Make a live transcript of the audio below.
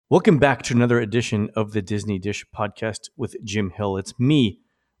Welcome back to another edition of the Disney Dish podcast with Jim Hill. It's me,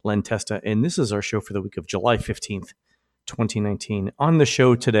 Len Testa, and this is our show for the week of July 15th, 2019. On the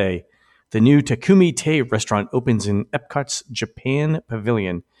show today, the new Takumi Tei restaurant opens in Epcot's Japan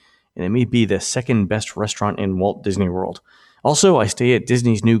Pavilion, and it may be the second best restaurant in Walt Disney World. Also, I stay at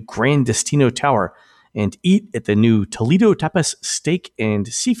Disney's new Grand Destino Tower and eat at the new Toledo Tapas Steak and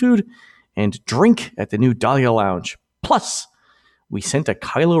Seafood and drink at the new Dahlia Lounge. Plus, we sent a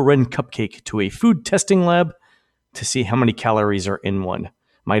Kylo Ren cupcake to a food testing lab to see how many calories are in one.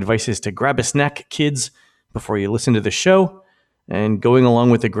 My advice is to grab a snack, kids, before you listen to the show. And going along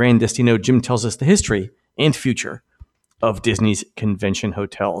with the Grand Destino, Jim tells us the history and future of Disney's convention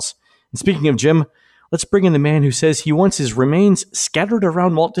hotels. And speaking of Jim, let's bring in the man who says he wants his remains scattered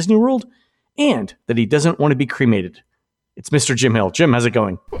around Walt Disney World and that he doesn't want to be cremated. It's Mr. Jim Hill. Jim, how's it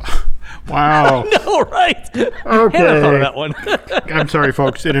going? Wow. No, right. Okay. I thought of that one. I'm sorry,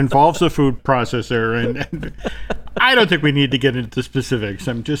 folks. It involves a food processor, and I don't think we need to get into the specifics.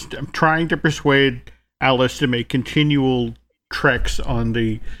 I'm trying to persuade Alice to make continual treks on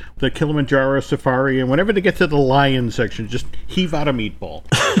the Kilimanjaro safari, and whenever they get to the lion section, just heave out a meatball.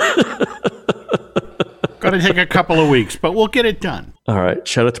 Going to take a couple of weeks, but we'll get it done. All right.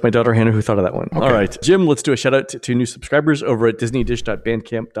 Shout out to my daughter, Hannah, who thought of that one. Okay. All right. Jim, let's do a shout out to new subscribers over at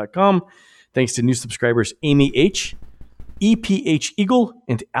disneydish.bandcamp.com. Thanks to new subscribers Amy H., EPH Eagle,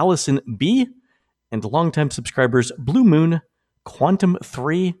 and Allison B., and longtime subscribers Blue Moon, Quantum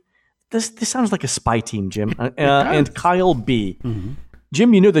 3. This sounds like a spy team, Jim. And Kyle B. Mm-hmm.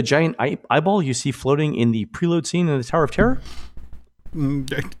 Jim, you know the giant eyeball you see floating in the preload scene in the Tower of Terror?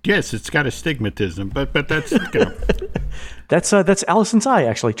 Yes, it's got astigmatism, but that's that's Allison's eye,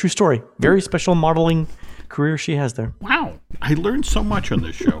 actually. True story. Very special modeling career she has there. Wow, I learned so much on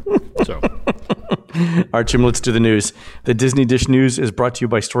this show. So, all right, Jim, let's do the news. The Disney Dish News is brought to you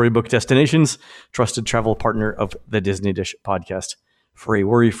by Storybook Destinations, trusted travel partner of the Disney Dish podcast. For a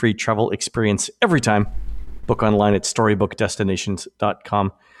worry-free travel experience every time, book online at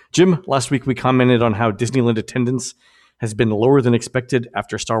storybookdestinations.com. Jim, last week we commented on how Disneyland attendance has been lower than expected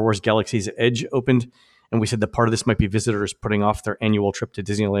after Star Wars Galaxy's Edge opened, and we said that part of this might be visitors putting off their annual trip to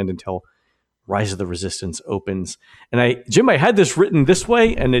Disneyland until Rise of the Resistance opens. And Jim, I had this written this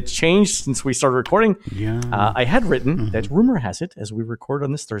way, and it's changed since we started recording. Yeah. I had written that rumor has it, as we record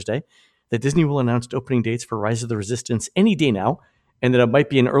on this Thursday, that Disney will announce opening dates for Rise of the Resistance any day now, and that it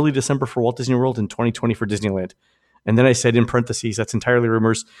might be in early December for Walt Disney World and 2020 for Disneyland. And then I said in parentheses, that's entirely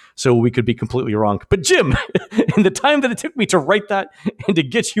rumors, so we could be completely wrong. But Jim, in the time that it took me to write that and to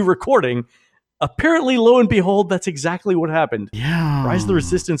get you recording, apparently, lo and behold, that's exactly what happened. Yeah. Rise of the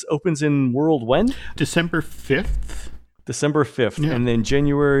Resistance opens in World when? December 5th. December 5th. Yeah. And then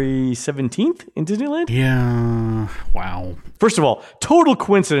January 17th in Disneyland? Yeah. Wow. First of all, total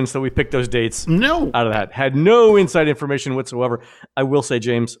coincidence that we picked those dates No. out of that. Had no inside information whatsoever. I will say,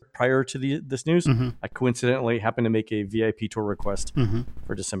 James, prior to this news, I coincidentally happened to make a VIP tour request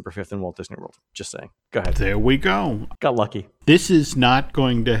for December 5th in Walt Disney World. Just saying. Go ahead. There we go. Got lucky. This is not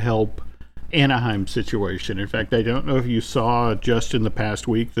going to help Anaheim situation. In fact, I don't know if you saw just in the past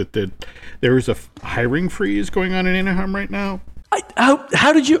week that there is a hiring freeze going on in Anaheim right now.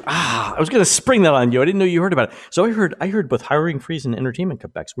 How did you? I was going to spring that on you. I didn't know you heard about it. So I heard both hiring freeze and entertainment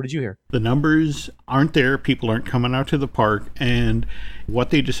cutbacks. What did you hear? The numbers aren't there. People aren't coming out to the park, and what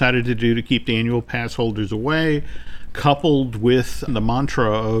they decided to do to keep the annual pass holders away, coupled with the mantra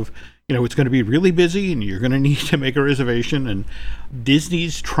of, it's going to be really busy and you're going to need to make a reservation. And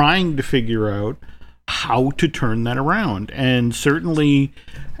Disney's trying to figure out how to turn that around. And certainly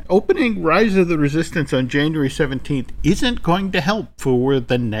opening Rise of the Resistance on January 17th isn't going to help for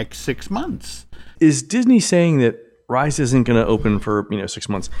the next 6 months. Is Disney saying that Rise isn't going to open for 6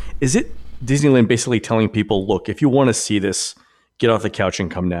 months? Is it Disneyland basically telling people, look, if you want to see this, get off the couch and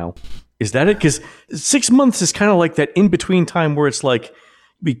come now? Is that it? Because 6 months is kind of like that in-between time where it's like,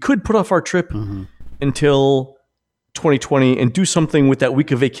 we could put off our trip until 2020 and do something with that week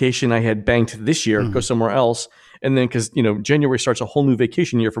of vacation I had banked this year, go somewhere else. And then because, January starts a whole new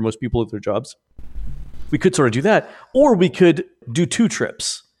vacation year for most people at their jobs. We could sort of do that. Or we could do 2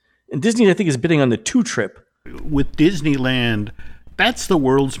 trips. And Disney, I think, is bidding on the 2 trip. With Disneyland, that's the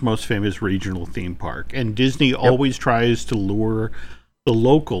world's most famous regional theme park. And Disney always tries to lure the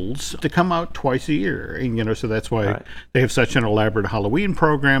locals to come out twice a year. And, so that's why they have such an elaborate Halloween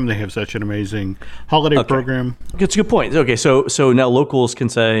program. They have such an amazing holiday program. That's a good point. Okay, so now locals can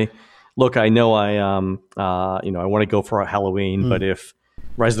say, look, I know I want to go for a Halloween, but if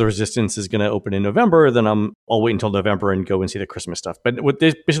Rise of the Resistance is going to open in November, then I'll wait until November and go and see the Christmas stuff. But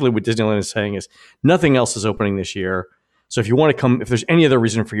basically what Disneyland is saying is nothing else is opening this year. So if you want to come, if there's any other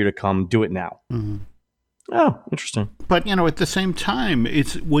reason for you to come, do it now. Mm-hmm. Oh, interesting. But, at the same time,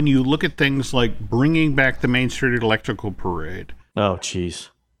 it's when you look at things like bringing back the Main Street Electrical Parade. Oh, geez.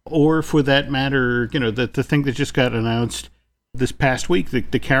 Or for that matter, the thing that just got announced this past week,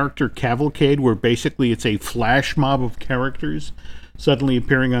 the character Cavalcade, where basically it's a flash mob of characters suddenly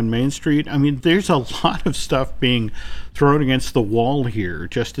appearing on Main Street. I mean, there's a lot of stuff being thrown against the wall here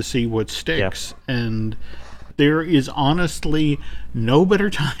just to see what sticks. Yep. And there is honestly no better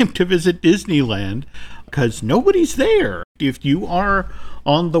time to visit Disneyland because nobody's there. If you are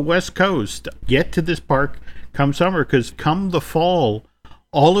on the West Coast, get to this park come summer, because come the fall,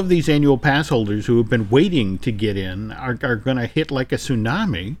 all of these annual pass holders who have been waiting to get in are going to hit like a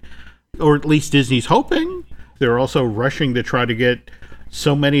tsunami, or at least Disney's hoping. They're also rushing to try to get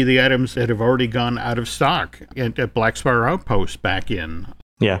so many of the items that have already gone out of stock at Black Spire Outpost back in.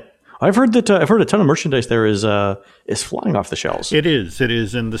 Yeah. I've heard a ton of merchandise there is flying off the shelves. It is,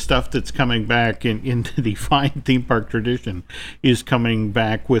 and the stuff that's coming back into the fine theme park tradition is coming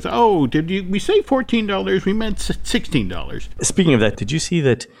back with, we say $14? We meant $16. Speaking of that, did you see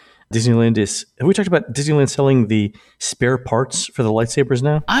that Disneyland have we talked about Disneyland selling the spare parts for the lightsabers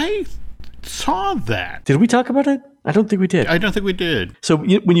now? I saw that. Did we talk about it? I don't think we did. I don't think we did. So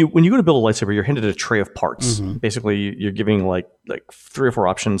when you go to build a lightsaber, you're handed a tray of parts. Mm-hmm. Basically, you're giving like 3 or 4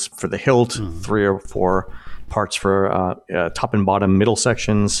 options for the hilt, mm-hmm. 3 or 4 parts for top and bottom middle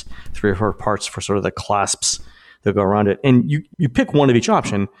sections, 3 or 4 parts for sort of the clasps that go around it. And you pick one of each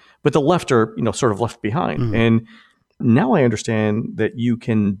option, but the left are sort of left behind. Mm-hmm. And now I understand that you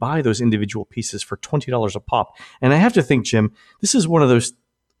can buy those individual pieces for $20 a pop. And I have to think, Jim, this is one of those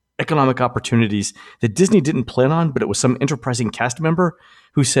economic opportunities that Disney didn't plan on, but it was some enterprising cast member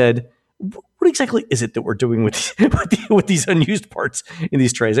who said, what exactly is it that we're doing with these unused parts in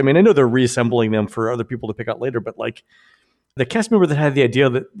these trays? I mean, I know they're reassembling them for other people to pick out later, but like the cast member that had the idea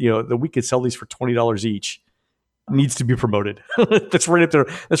that, that we could sell these for $20 each needs to be promoted. That's right up there.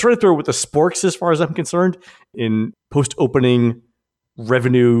 That's right up there with the sporks, as far as I'm concerned, in post-opening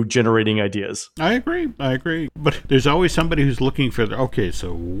revenue generating ideas. I agree. But there's always somebody who's looking for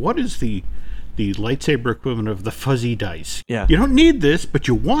so what is the lightsaber equivalent of the fuzzy dice? Yeah. You don't need this, but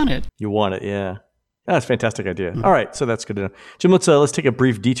you want it. You want it, yeah. That's a fantastic idea. Mm-hmm. All right, so that's good to know. Jim, let's take a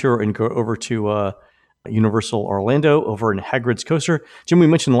brief detour and go over to Universal Orlando over in Hagrid's Coaster. Jim, we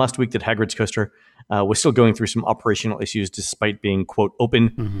mentioned last week that Hagrid's Coaster was still going through some operational issues despite being, quote, open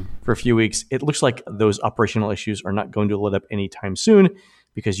mm-hmm. for a few weeks. It looks like those operational issues are not going to let up anytime soon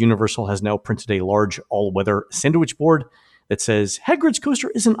because Universal has now printed a large all-weather sandwich board that says, Hagrid's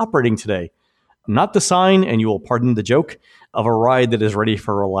Coaster isn't operating today. Not the sign, and you will pardon the joke, of a ride that is ready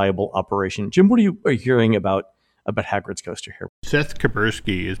for reliable operation. Jim, what are you hearing about Hagrid's Coaster here? Seth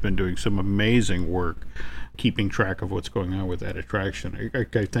Kapersky has been doing some amazing work keeping track of what's going on with that attraction.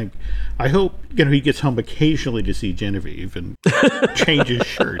 I hope he gets home occasionally to see Genevieve and change his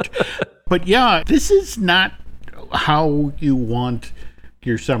shirt. But yeah, this is not how you want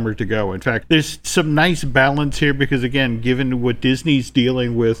your summer to go. In fact, there's some nice balance here because, again, given what Disney's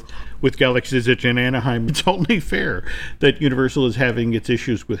dealing with Galaxy's Edge and Anaheim, it's only fair that Universal is having its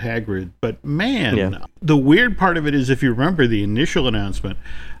issues with Hagrid. But man, The weird part of it is, if you remember the initial announcement,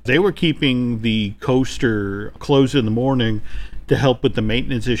 they were keeping the coaster closed in the morning to help with the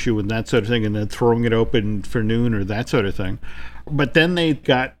maintenance issue and that sort of thing, and then throwing it open for noon or that sort of thing. But then they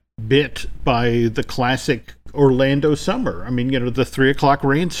got bit by the classic Orlando summer. I mean, the 3:00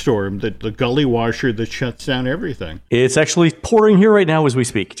 rainstorm, the gully washer that shuts down everything. It's actually pouring here right now as we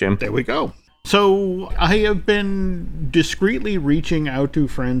speak, Jim. There we go. So I have been discreetly reaching out to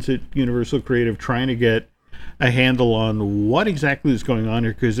friends at Universal Creative trying to get a handle on what exactly is going on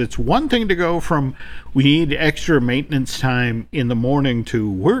here, because it's one thing to go from we need extra maintenance time in the morning to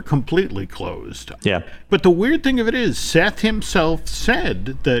we're completely closed. Yeah. But the weird thing of it is Seth himself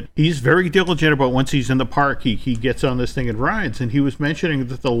said that he's very diligent about once he's in the park, he gets on this thing and rides. And he was mentioning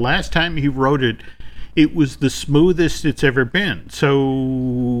that the last time he rode it, it was the smoothest it's ever been.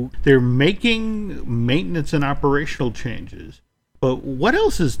 So they're making maintenance and operational changes. But what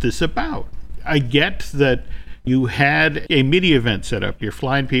else is this about? I get that you had a media event set up. You're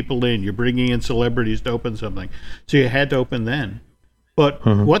flying people in. You're bringing in celebrities to open something. So you had to open then. But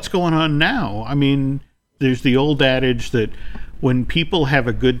what's going on now? I mean, there's the old adage that when people have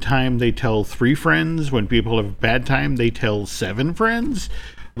a good time, they tell 3 friends. When people have a bad time, they tell 7 friends.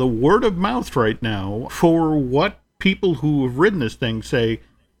 The word of mouth right now for what people who have ridden this thing say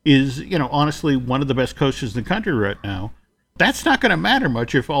is, honestly, one of the best coasters in the country right now. That's not going to matter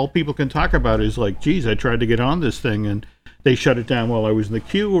much if all people can talk about is like, geez, I tried to get on this thing and they shut it down while I was in the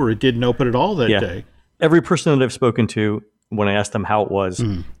queue, or it didn't open at all that day. Every person that I've spoken to when I asked them how it was,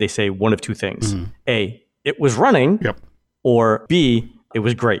 they say one of two things. A, it was running, Yep. or B, it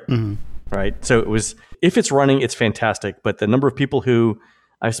was great. Right? So it was, if it's running, it's fantastic. But the number of people who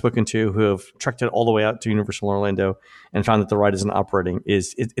I've spoken to who have trekked it all the way out to Universal Orlando and found that the ride isn't operating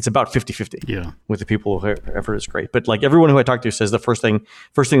it's about 50-50 with the people who have heard it's great. But like everyone who I talked to says the first thing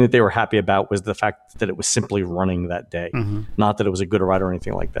that they were happy about was the fact that it was simply running that day, not that it was a good ride or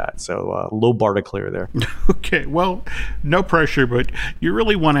anything like that. So low bar to clear there. Okay, well, no pressure, but you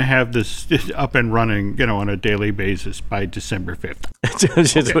really want to have this up and running, on a daily basis by December 5th.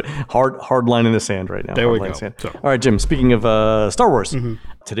 Okay. Hard line in the sand right now. There we go. So. All right, Jim, speaking of Star Wars,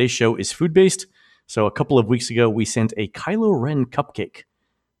 today's show is food-based. So a couple of weeks ago, we sent a Kylo Ren cupcake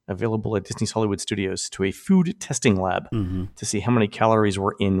available at Disney's Hollywood Studios to a food testing lab to see how many calories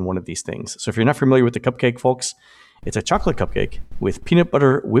were in one of these things. So if you're not familiar with the cupcake, folks, it's a chocolate cupcake with peanut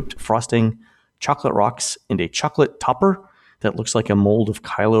butter, whipped frosting, chocolate rocks, and a chocolate topper that looks like a mold of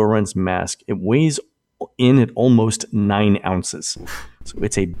Kylo Ren's mask. It weighs in at almost 9 ounces. So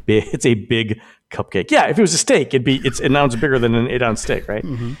it's a big cupcake. Yeah, if it was a steak, it's an ounce bigger than an 8-ounce steak, right?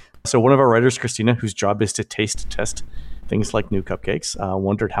 So one of our writers, Christina, whose job is to taste test things like new cupcakes,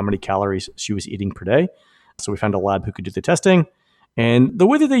 wondered how many calories she was eating per day. So we found a lab who could do the testing. And the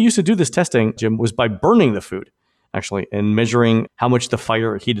way that they used to do this testing, Jim, was by burning the food, actually, and measuring how much the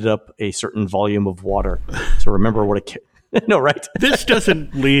fire heated up a certain volume of water. So remember what no, right? This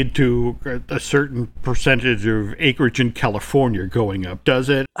doesn't lead to a certain percentage of acreage in California going up, does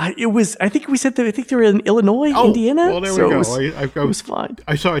it? I think we said that. I think they were in Illinois, Indiana. Well, there we go. It was fine.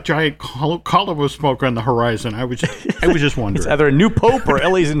 I saw a giant column of smoke on the horizon. I was just wondering. It's either a new pope or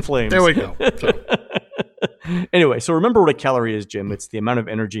LA's in flames. There we go. So. Anyway, so remember what a calorie is, Jim. It's the amount of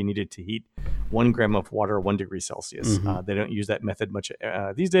energy needed to heat 1 gram of water 1 degree Celsius. They don't use that method much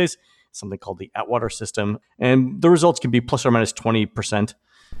these days. It's something called the Atwater system. And the results can be plus or minus 20%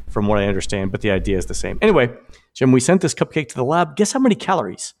 from what I understand, but the idea is the same. Anyway, Jim, we sent this cupcake to the lab. Guess how many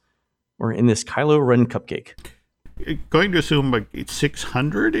calories were in this Kylo Ren cupcake? Going to assume like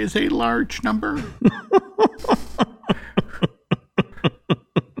 600 is a large number?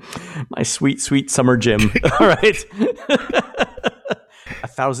 My sweet, sweet summer Jim. All right.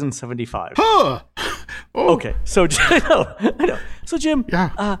 1,075. Huh. Oh. Okay. So I know. So Jim,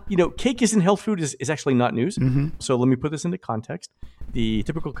 yeah. Cake isn't health food is actually not news. So let me put this into context. The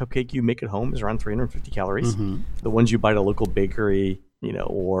typical cupcake you make at home is around 350 calories. The ones you buy at a local bakery,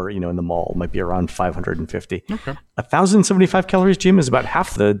 or in the mall might be around 550. Okay. 1,075 calories, Jim, is about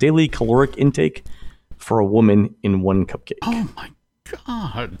half the daily caloric intake for a woman in one cupcake. Oh my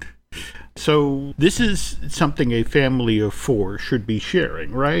God. So this is something a family of 4 should be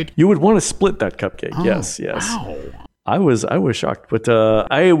sharing, right? You would want to split that cupcake. Oh, yes. Wow. I was shocked, but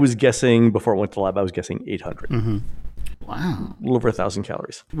I was guessing before I went to the lab, I was guessing 800. Wow. A little over 1,000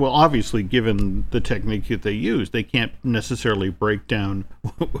 calories. Well, obviously, given the technique that they use, they can't necessarily break down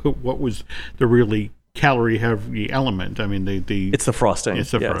what was the really calorie-heavy element. I mean, it's the frosting.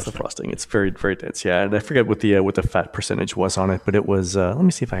 It's the frosting. It's very, very dense. Yeah, and I forget what the fat percentage was on it, but it was. Let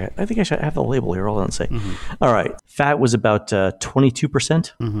me see if I think I should have the label here. Hold on a sec. All right, fat was about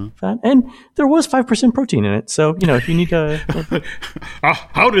 22% fat, and there was 5% protein in it. So if you need to,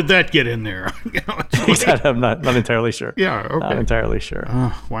 how did that get in there? I'm not entirely sure. Yeah, okay. Not entirely sure.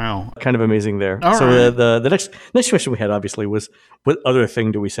 Oh, wow, kind of amazing there. All so right. the next question we had obviously was, what other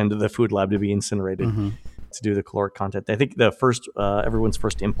thing do we send to the food lab to be incinerated? To do the caloric content. I think the first, everyone's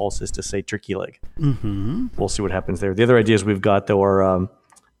first impulse is to say turkey leg. We'll see what happens there. The other ideas we've got, though, are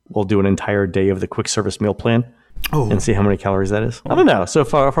we'll do an entire day of the quick service meal plan and see how many calories that is. I don't know. So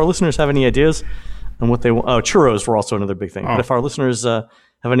if our listeners have any ideas on what they want, churros were also another big thing. But if our listeners have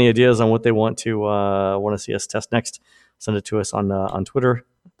any ideas on what they want to see us test next, send it to us on Twitter,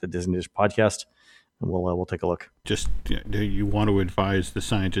 the Disney Dish Podcast. And we'll take a look. Just you want to advise the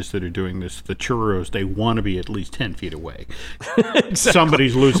scientists that are doing this, the churros, they want to be at least 10 feet away. Exactly.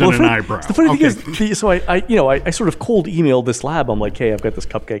 Somebody's losing an eyebrow. The funny thing is, so I sort of cold emailed this lab. I'm like, hey, I've got this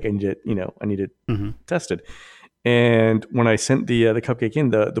cupcake. I need it tested. And when I sent the cupcake in,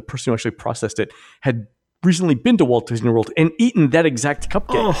 the person who actually processed it had recently been to Walt Disney World and eaten that exact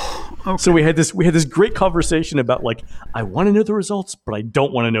cupcake. Oh, okay. So we had this great conversation about I want to know the results, but I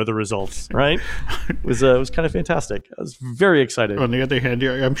don't want to know the results. Right? It was kind of fantastic. I was very excited. On the other hand,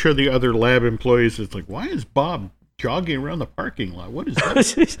 I'm sure the other lab employees is like, why is Bob jogging around the parking lot? What is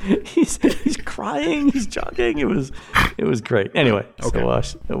that? he's crying. He's jogging. It was great. Anyway, so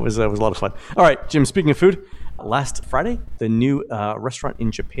it was a lot of fun. All right, Jim. Speaking of food, last Friday the new restaurant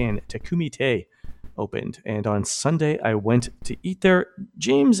in Japan, Takumi Tei, opened, and on Sunday I went to eat there.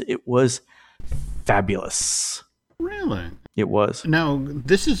 James, it was fabulous. Really? It was. Now,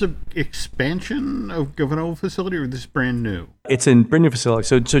 this is an expansion of an old facility, or this is brand new? It's a brand new facility.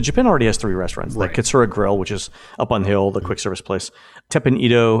 So Japan already has 3 restaurants. Right. Like Katsura Grill, which is up on the hill, the quick service place. Teppen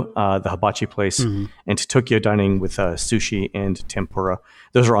Ito, the hibachi place. And Tokyo Dining with sushi and tempura.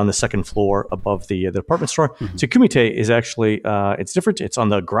 Those are on the second floor above the department store. So Kumite is actually, it's different. It's on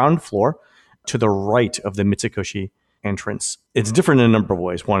the ground floor to the right of the Mitsukoshi entrance. It's different in a number of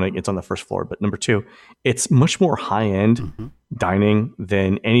ways. One, it's on the first floor, but number 2, it's much more high-end dining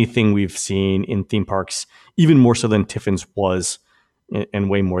than anything we've seen in theme parks, even more so than Tiffin's was, and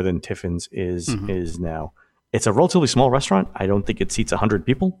way more than Tiffin's is now. It's a relatively small restaurant. I don't think it seats 100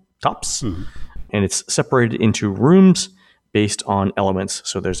 people, tops. And it's separated into rooms based on elements.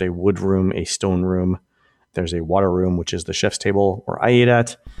 So there's a wood room, a stone room, there's a water room, which is the chef's table where I ate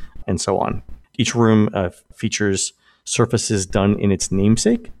at, and so on. Each room features surfaces done in its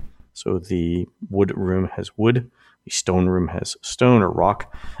namesake. So the wood room has wood, the stone room has stone or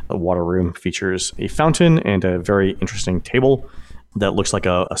rock. The water room features a fountain and a very interesting table that looks like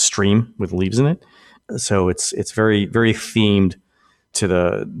a stream with leaves in it. So it's very, very themed to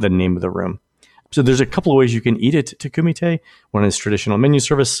the name of the room. So there's a couple of ways you can eat it to Kumite. One is traditional menu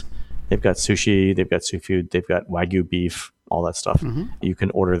service. They've got sushi, they've got seafood, they've got Wagyu beef, all that stuff. You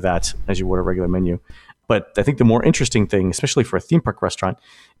can order that as you would a regular menu. But I think the more interesting thing, especially for a theme park restaurant,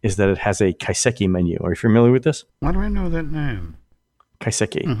 is that it has a kaiseki menu. Are you familiar with this? Why do I know that name?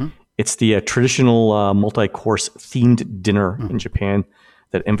 Kaiseki. It's the traditional multi-course themed dinner in Japan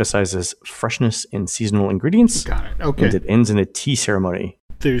that emphasizes freshness and seasonal ingredients. Got it. Okay. And it ends in a tea ceremony.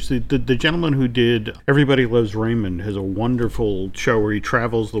 There's the gentleman who did Everybody Loves Raymond has a wonderful show where he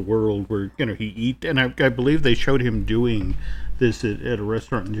travels the world where, he eats. And I believe they showed him doing this at a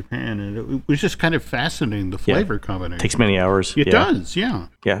restaurant in Japan. And it was just kind of fascinating, the flavor combination. Takes many hours. It does, yeah.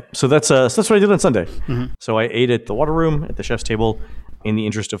 Yeah. So that's what I did on Sunday. So I ate at the water room at the chef's table. In the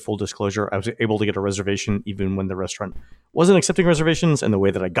interest of full disclosure, I was able to get a reservation even when the restaurant wasn't accepting reservations. And the way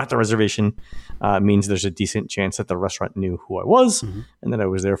that I got the reservation means there's a decent chance that the restaurant knew who I was and that I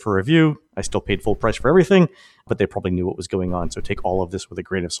was there for a review. I still paid full price for everything, but they probably knew what was going on. So take all of this with a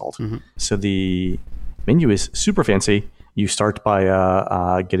grain of salt. So the menu is super fancy. You start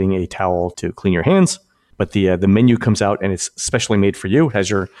by getting a towel to clean your hands, but the menu comes out and it's specially made for you. It has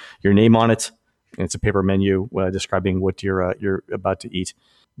your name on it. And it's a paper menu describing what you're about to eat.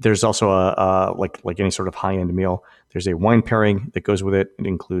 There's also a like any sort of high-end meal. There's a wine pairing that goes with it. It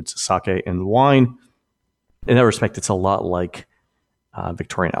includes sake and wine. In that respect, it's a lot like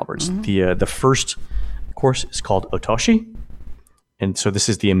Victorian Albert's. The first course is called otoshi, and so this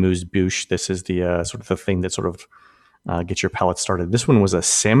is the amuse-bouche. This is the sort of the thing that sort of gets your palate started. This one was a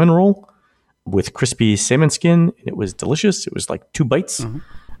salmon roll with crispy salmon skin, and it was delicious. It was like 2 bites.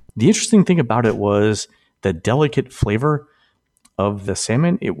 The interesting thing about it was the delicate flavor of the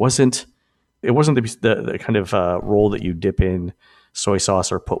salmon. It wasn't the kind of roll that you dip in soy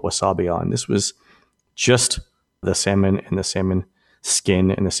sauce or put wasabi on. This was just the salmon and the salmon skin,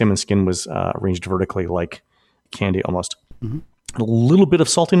 and the salmon skin was arranged vertically like candy almost. A little bit of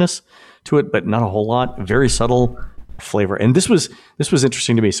saltiness to it, but not a whole lot. Very subtle flavor, and this was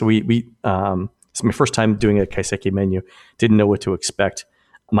interesting to me. So it's my first time doing a kaiseki menu. Didn't know what to expect.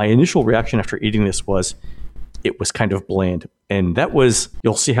 My initial reaction after eating this was it was kind of bland. And that was,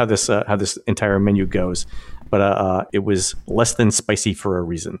 you'll see how this entire menu goes, but it was less than spicy for a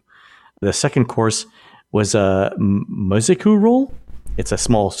reason. The second course was a mozeku roll. It's a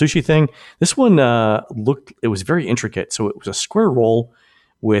small sushi thing. This one it was very intricate. So it was a square roll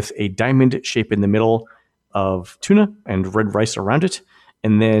with a diamond shape in the middle of tuna and red rice around it.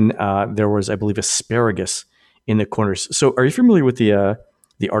 And then there was, I believe, asparagus in the corners. So are you familiar with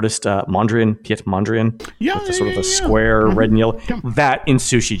the artist Mondrian, Piet Mondrian? Yeah, with the sort of the square red and yellow. Yeah. That in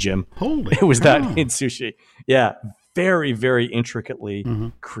sushi, Jim. Holy It was cow. that in sushi. Yeah. Very, very intricately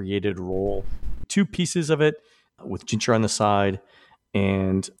created roll. 2 pieces of it with ginger on the side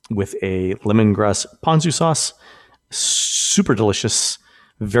and with a lemongrass ponzu sauce. Super delicious.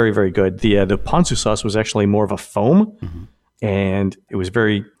 Very, very good. The ponzu sauce was actually more of a foam and it was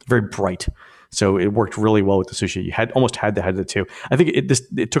very, very bright. So it worked really well with the sushi. You almost had to have the 2. I think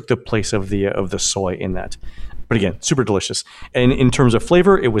it took the place of the soy in that. But again, super delicious. And in terms of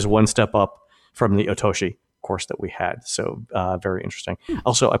flavor, it was 1 step up from the otoshi course that we had. So very interesting.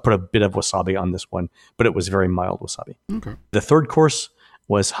 Also, I put a bit of wasabi on this one, but it was very mild wasabi. Okay. The third course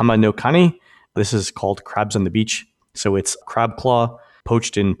was hama no kani. This is called crabs on the beach. So it's crab claw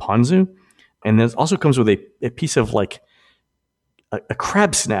poached in ponzu. And then it also comes with a piece of like a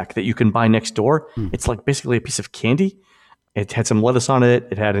crab snack that you can buy next door. It's like basically a piece of candy. It had some lettuce on it.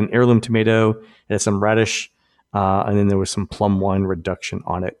 It had an heirloom tomato. It had some radish And then there was some plum wine reduction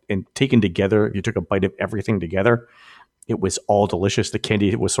on it. And taken together, if you took a bite of everything together, it was all delicious. The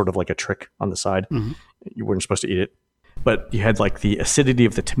candy was sort of like a trick on the side. You weren't supposed to eat it. But you had like the acidity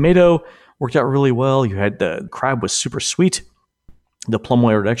of the tomato worked out really well. You had the crab was super sweet. The plum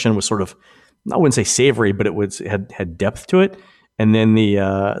wine reduction was sort of, I wouldn't say savory, but had depth to it. And then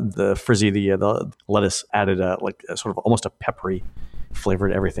the frizzy, the lettuce added like a sort of almost a peppery flavor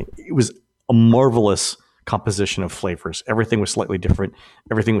to everything. It was a marvelous composition of flavors. Everything was slightly different.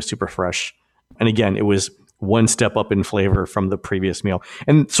 Everything was super fresh. And again, it was one step up in flavor from the previous meal.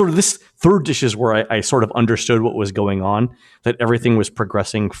 And sort of this third dish is where I sort of understood what was going on, that everything was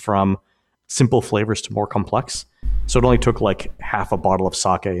progressing from simple flavors to more complex. So it only took like half a bottle of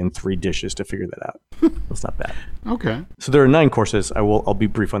sake and 3 dishes to figure that out. That's not bad. Okay. So there are 9 courses. I'll be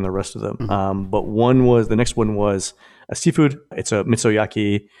brief on the rest of them. But the next one was a seafood. It's a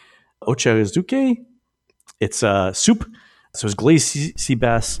mitsoyaki ochazuke. It's a soup. So it's glazed sea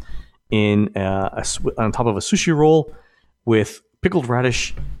bass on top of a sushi roll with pickled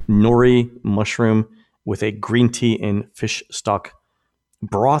radish, nori, mushroom, with a green tea and fish stock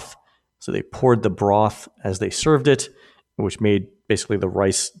broth. So they poured the broth as they served it, which made basically the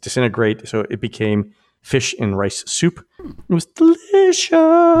rice disintegrate. So it became fish and rice soup. It was delicious.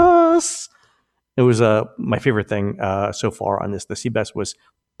 It was my favorite thing so far on this. The sea bass was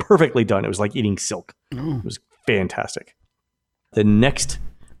perfectly done. It was like eating silk. It was fantastic. The next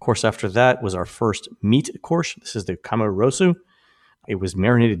course after that was our first meat course. This is the kamarosu. It was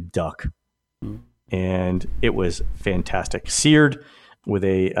marinated duck, and it was fantastic. Seared with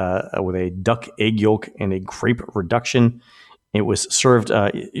a duck egg yolk and a grape reduction. It was served. I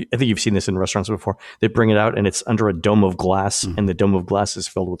think you've seen this in restaurants before. They bring it out and it's under a dome of glass, and the dome of glass is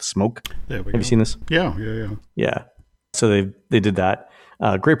filled with smoke. Have you seen this? Yeah. So they did that.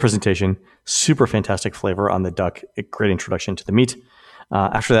 Great presentation, super fantastic flavor on the duck. A great introduction to the meat.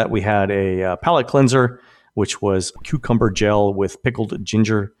 After that, we had a palate cleanser, which was cucumber gel with pickled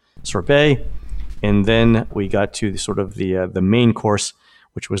ginger sorbet. And then we got to the main course,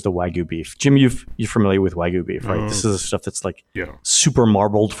 which was the Wagyu beef. Jim, you're familiar with Wagyu beef, right? This is the stuff that's like super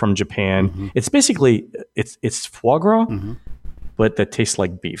marbled from Japan. It's basically, it's foie gras, but that tastes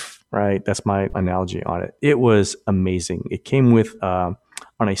like beef, right? That's my analogy on it. It was amazing. It came with, on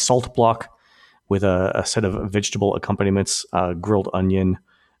a salt block with a set of vegetable accompaniments, grilled onion,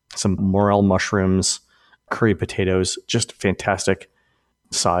 some morel mushrooms, curry potatoes, just fantastic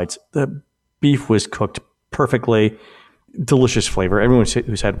sides. The beef was cooked perfectly, delicious flavor. Everyone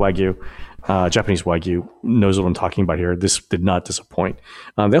who's had Wagyu, Japanese Wagyu, knows what I'm talking about here. This did not disappoint.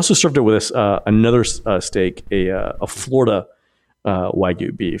 They also served it with another steak, a Florida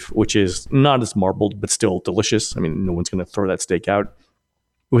Wagyu beef, which is not as marbled, but still delicious. I mean, no one's going to throw that steak out.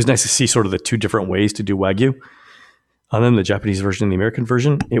 It was nice to see sort of the 2 different ways to do Wagyu. And then the Japanese version and the American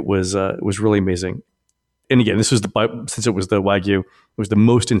version, it was really amazing. And again, since it was the Wagyu, it was the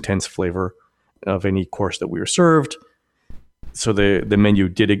most intense flavor of any course that we were served. So the menu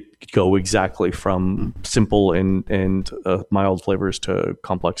did go exactly from simple and mild flavors to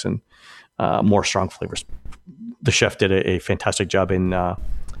complex and more strong flavors. The chef did a fantastic job in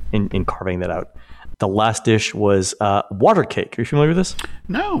carving that out. The last dish was water cake. Are you familiar with this?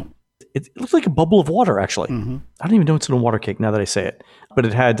 No. It looked like a bubble of water, actually. I don't even know it's in a water cake now that I say it. But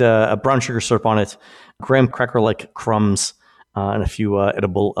it had a brown sugar syrup on it, graham cracker-like crumbs, and a few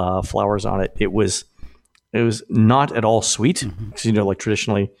edible flowers on it. It was not at all sweet, because like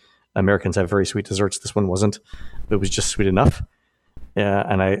traditionally Americans have very sweet desserts. This one wasn't. It was just sweet enough.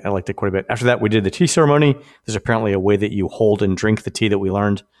 And I liked it quite a bit. After that, we did the tea ceremony. There's apparently a way that you hold and drink the tea that we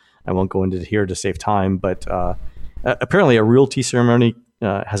learned. I won't go into it here to save time, but apparently a real tea ceremony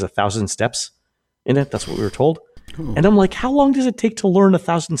has 1,000 steps in it. That's what we were told. Cool. And I'm like, how long does it take to learn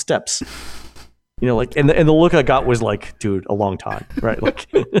 1,000 steps? And the look I got was like, dude, a long time, right? Like,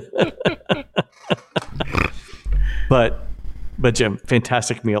 but Jim,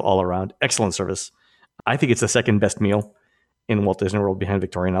 fantastic meal all around. Excellent service. I think it's the second best meal in Walt Disney World behind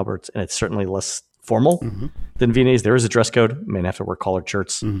Victoria and Albert's, and it's certainly less formal than Viennese. There is a dress code. Men have to wear collared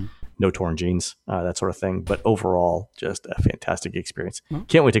shirts, no torn jeans, that sort of thing. But overall, just a fantastic experience.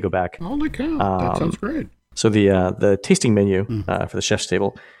 Can't wait to go back. Holy cow, that sounds great. So the tasting menu for the chef's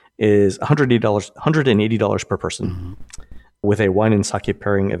table is $180 per person, with a wine and sake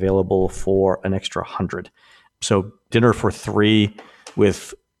pairing available for an extra $100. So dinner for 3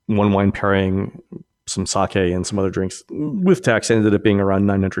 with 1 wine pairing, some sake and some other drinks with tax ended up being around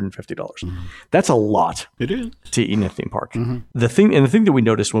 $950. That's a lot. It is to eat in a theme park. The thing that we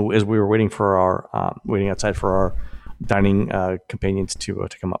noticed as we were waiting for our waiting outside for our dining companions to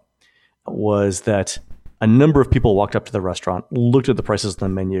come up was that a number of people walked up to the restaurant, looked at the prices on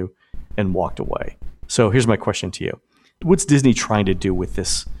the menu, and walked away. So here's my question to you. What's Disney trying to do with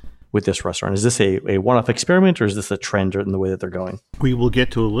this restaurant? Is this a one-off experiment, or is this a trend in the way that they're going? We will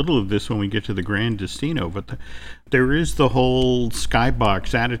get to a little of this when we get to the Grand Destino, but there is the whole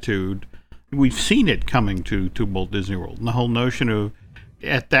skybox attitude. We've seen it coming to Walt Disney World. And the whole notion of,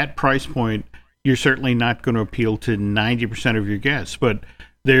 at that price point, you're certainly not going to appeal to 90% of your guests. But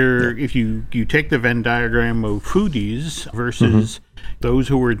if you take the Venn diagram of foodies versus those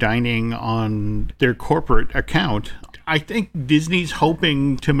who are dining on their corporate account, I think Disney's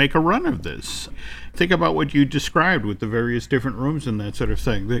hoping to make a run of this. Think about what you described with the various different rooms and that sort of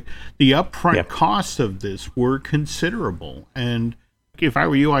thing. The upfront costs of this were considerable. And if I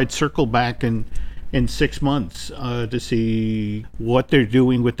were you, I'd circle back in 6 months to see what they're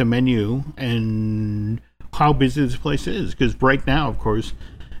doing with the menu and how busy this place is. Because right now, of course,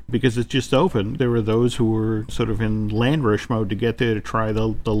 because it's just open, there were those who were sort of in land rush mode to get there to try the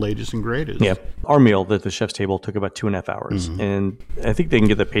latest and greatest. Yeah. Our meal at the chef's table took about 2.5 hours. And I think they can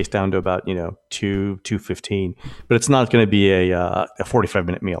get the pace down to about, 2:15. But it's not going to be a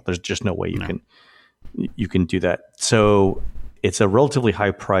 45-minute meal. There's just no way you can do that. So it's a relatively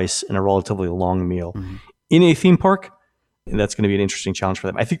high price and a relatively long meal. In a theme park, and that's going to be an interesting challenge for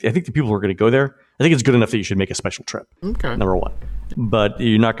them. I think the people who are going to go there, I think it's good enough that you should make a special trip. Okay. Number one. But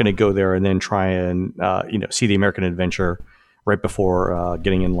you're not going to go there and then try and see the American Adventure right before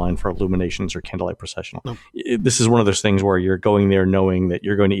getting in line for illuminations or candlelight processional. Nope. This is one of those things where you're going there knowing that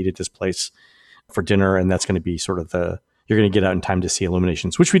you're going to eat at this place for dinner, and that's going to be sort of you're going to get out in time to see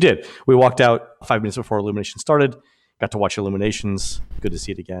illuminations, which we did. We walked out 5 minutes before illumination started, got to watch illuminations. Good to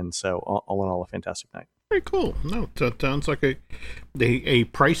see it again. So all in all, a fantastic night. Very cool. No, that sounds like a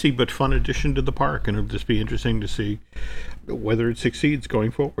pricey but fun addition to the park, and it'll just be interesting to see whether it succeeds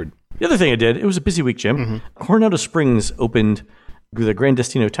going forward. The other thing I did, it was a busy week, Jim. Coronado Springs opened the Grand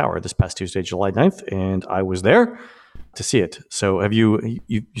Destino Tower this past Tuesday, July 9th, and I was there to see it. So have you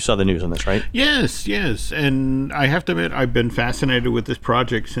saw the news on this, right? Yes. And I have to admit, I've been fascinated with this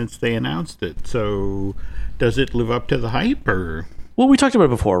project since they announced it. So does it live up to the hype, or? Well, we talked about it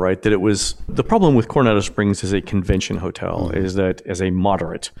before, right? That it was the problem with Coronado Springs as a convention hotel is that as a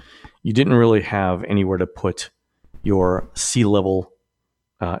moderate, you didn't really have anywhere to put your C-level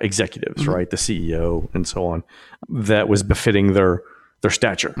executives, right? The CEO and so on, that was befitting their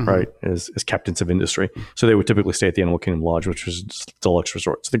stature, right? As captains of industry. So they would typically stay at the Animal Kingdom Lodge, which was deluxe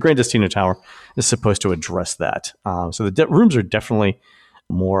resort. So the Grand Destino Tower is supposed to address that. So the rooms are definitely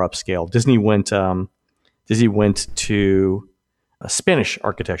more upscale. Disney went to Spanish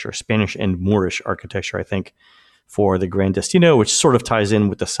architecture, Spanish and Moorish architecture, I think, for the Grand Destino, which sort of ties in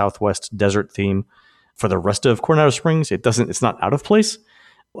with the Southwest desert theme for the rest of Coronado Springs. It's not out of place.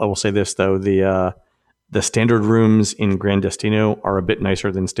 I will say this though, the standard rooms in Grand Destino are a bit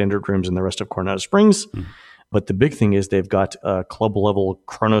nicer than standard rooms in the rest of Coronado Springs. But the big thing is they've got a club level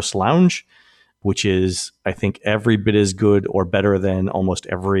Kronos Lounge, which is, I think, every bit as good or better than almost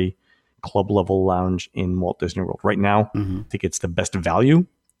every club level lounge in Walt Disney World. Right now, I think it's the best value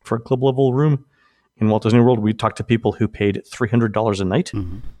for a club level room in Walt Disney World. We talked to people who paid $300 a night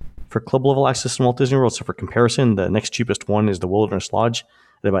for club level access in Walt Disney World. So for comparison, the next cheapest one is the Wilderness Lodge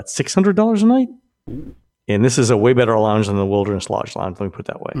at about $600 a night. And this is a way better lounge than the Wilderness Lodge lounge, let me put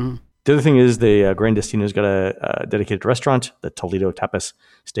it that way. The other thing is the Grand Destino's got a dedicated restaurant, the Toledo Tapas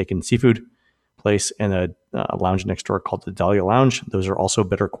Steak and Seafood place, and a lounge next door called the Dahlia Lounge. Those are also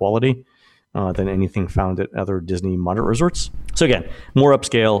better quality than anything found at other Disney moderate resorts. So again, more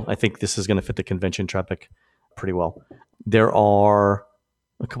upscale. I think this is going to fit the convention traffic pretty well. There are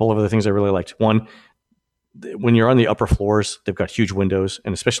a couple of other things I really liked. One, when you're on the upper floors, they've got huge windows,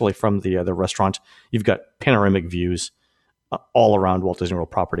 and especially from the restaurant, you've got panoramic views all around Walt Disney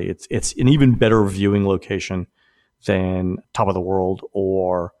World property. It's an even better viewing location than Top of the World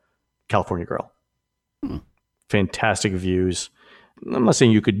or California Grill. Fantastic views. I'm not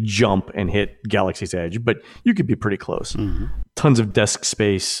saying you could jump and hit Galaxy's Edge, but you could be pretty close. Tons of desk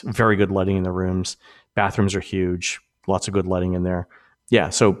space, very good lighting in the rooms. Bathrooms are huge, lots of good lighting in there. Yeah,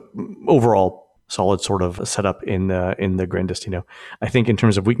 so overall, solid sort of setup in the Grand Destino. I think in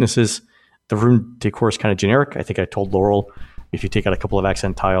terms of weaknesses, the room decor is kind of generic. I think I told Laurel, if you take out a couple of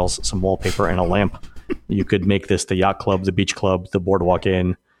accent tiles, some wallpaper, and a lamp, you could make this the Yacht Club, the Beach Club, the Boardwalk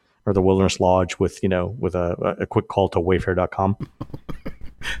Inn, or the Wilderness Lodge with a quick call to wayfair.com.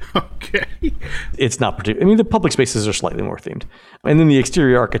 Okay. It's not particular. I mean, the public spaces are slightly more themed. And then the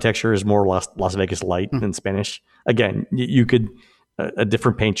exterior architecture is more Las Vegas light than Spanish. Again, you could, a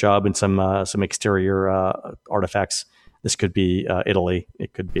different paint job and some exterior artifacts This could be Italy.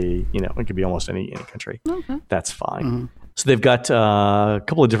 It could be, it could be almost any country. Okay. That's fine. Mm-hmm. So they've got a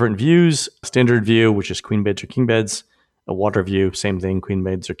couple of different views. Standard view, which is queen beds or king beds. A water view, same thing, queen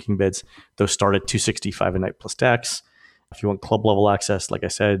beds or king beds. Those start at $265 a night plus tax. If you want club level access, like I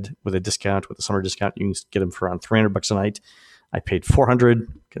said, with a discount, with a summer discount, you can get them for around $300 a night. I paid $400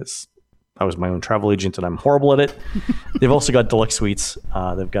 because I was my own travel agent and I'm horrible at it. They've also got deluxe suites.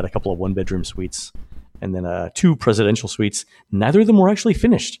 They've got a couple of one-bedroom suites, and then 2 presidential suites. Neither of them were actually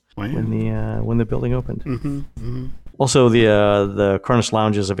finished when the building opened. Mm-hmm, mm-hmm. Also, the Cornish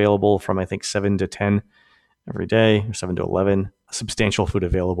Lounge is available from I think 7 to 10 every day, or 7 to 11. Substantial food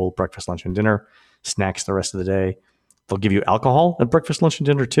available: breakfast, lunch, and dinner. Snacks the rest of the day. They'll give you alcohol at breakfast, lunch, and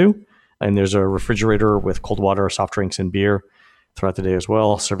dinner too. And there's a refrigerator with cold water, soft drinks, and beer throughout the day as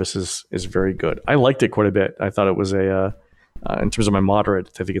well. Service is very good. I liked it quite a bit. I thought it was in terms of my moderate,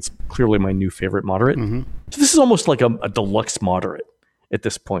 I think it's clearly my new favorite moderate. Mm-hmm. So this is almost like a deluxe moderate at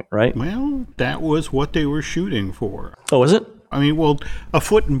this point, right? Well, that was what they were shooting for. Oh, is it? I mean, well, a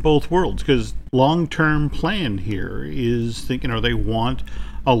foot in both worlds, because long-term plan here is that, they want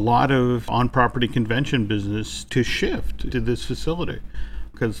a lot of on-property convention business to shift to this facility.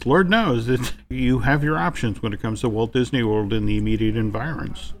 Because Lord knows that you have your options when it comes to Walt Disney World in the immediate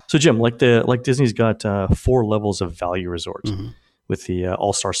environs. So, Jim, like Disney's got 4 levels of value resorts, mm-hmm. with the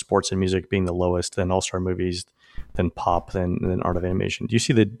All-Star Sports and Music being the lowest, then All-Star Movies, then Pop, then Art of Animation. Do you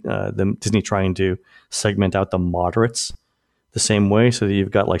see the Disney trying to segment out the moderates the same way, so that you've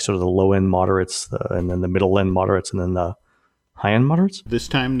got like sort of the low-end moderates, and then the middle-end moderates, and then the high-end moderates? This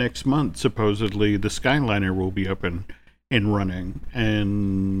time next month, supposedly, the Skyliner will be up and running.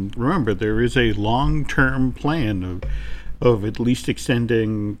 And remember, there is a long-term plan of at least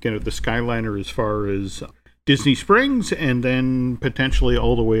extending the Skyliner as far as Disney Springs, and then potentially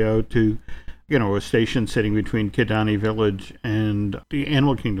all the way out to a station sitting between Kidani Village and the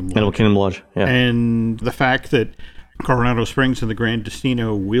Animal Kingdom Lodge. Animal Kingdom Lodge, yeah. And the fact that Coronado Springs and the Grand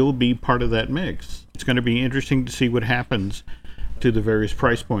Destino will be part of that mix. It's going to be interesting to see what happens to the various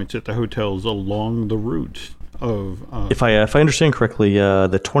price points at the hotels along the route of... If I understand correctly,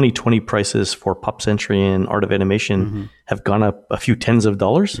 the 2020 prices for Pop Century and Art of Animation mm-hmm. have gone up a few tens of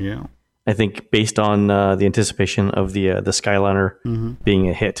dollars. Yeah. I think based on the anticipation of the Skyliner mm-hmm. being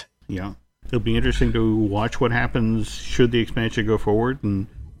a hit. Yeah. It'll be interesting to watch what happens should the expansion go forward, and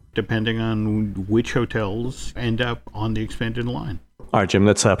depending on which hotels end up on the expanded line. All right, Jim,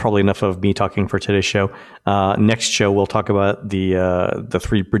 that's probably enough of me talking for today's show. Next show, we'll talk about the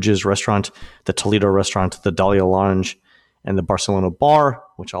Three Bridges restaurant, the Toledo restaurant, the Dahlia Lounge, and the Barcelona bar,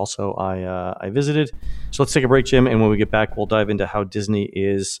 which also I visited. So let's take a break, Jim, and when we get back, we'll dive into how Disney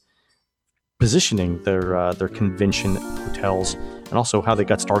is positioning their convention hotels, and also how they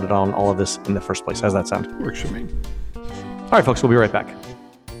got started on all of this in the first place. How's that sound? Works for me. All right, folks, we'll be right back.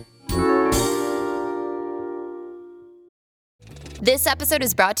 This episode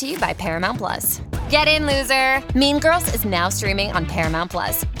is brought to you by Paramount Plus. Get in, loser! Mean Girls is now streaming on Paramount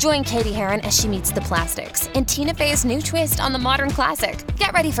Plus. Join Katie Heron as she meets the plastics in Tina Fey's new twist on the modern classic.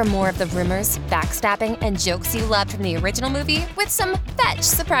 Get ready for more of the rumors, backstabbing, and jokes you loved from the original movie with some fetch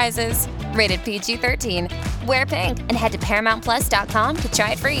surprises. Rated PG-13. Wear pink and head to ParamountPlus.com to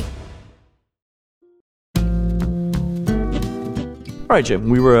try it free. All right, Jim.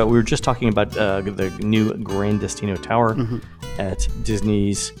 We were just talking about the new Grand Destino Tower mm-hmm. at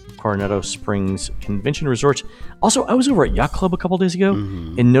Disney's Coronado Springs Convention Resort. Also, I was over at Yacht Club a couple days ago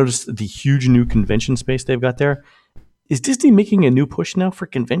mm-hmm. and noticed the huge new convention space they've got there. Is Disney making a new push now for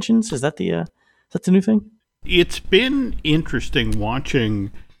conventions? Is that the new thing? It's been interesting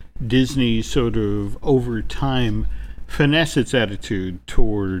watching Disney sort of over time finesse its attitude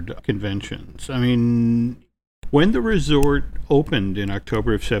toward conventions. I mean, when the resort opened in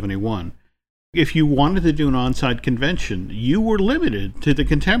October of 1971, if you wanted to do an on-site convention, you were limited to the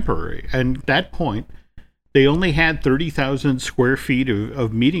Contemporary. And at that point, they only had 30,000 square feet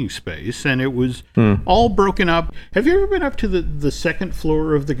of meeting space, and it was all broken up. Have you ever been up to the second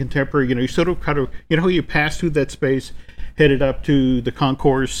floor of the Contemporary? You sort of how you pass through that space, headed up to the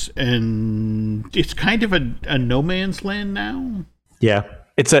concourse, and it's kind of a no man's land now? Yeah.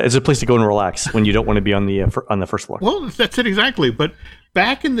 It's a place to go and relax when you don't want to be on the first floor. Well, that's it exactly. But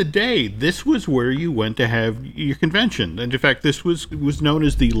back in the day, this was where you went to have your convention. And in fact, this was known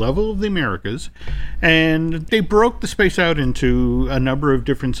as the Level of the Americas. And they broke the space out into a number of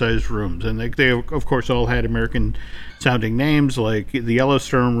different sized rooms. And they of course, all had American sounding names, like the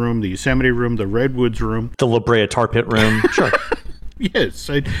Yellowstone Room, the Yosemite Room, the Redwoods Room. The La Brea Tar Pit Room. Sure. Yes.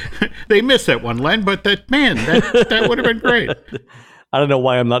 They missed that one, Len. But that would have been great. I don't know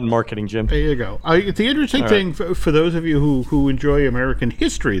why I'm not in marketing, Jim. There you go. The interesting thing for those of you who enjoy American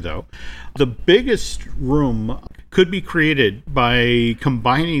history, though, the biggest room could be created by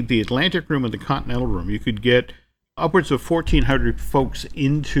combining the Atlantic room and the Continental room. You could get upwards of 1,400 folks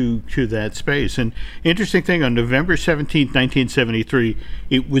into that space. And interesting thing, on November 17th, 1973,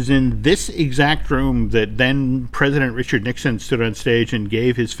 it was in this exact room that then President Richard Nixon stood on stage and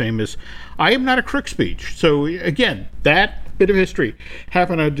gave his famous "I am not a crook" speech. So again, that bit of history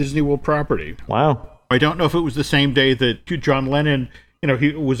happened on Disney World property. Wow. I don't know if it was the same day that John Lennon,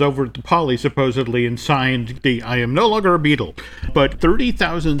 he was over at the Poly supposedly and signed the "I am no longer a Beatle." But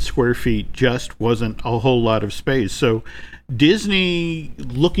 30,000 square feet just wasn't a whole lot of space. So Disney,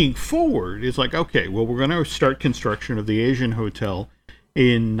 looking forward, is like, okay, well, we're going to start construction of the Asian Hotel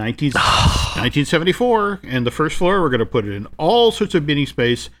in 1974. And the first floor, we're going to put it in all sorts of meeting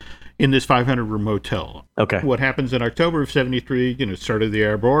space in this 500-room hotel. Okay. What happens in October of 73, started the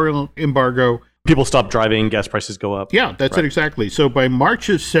Arab oil embargo. People stop driving, gas prices go up. Yeah, that's it exactly. So by March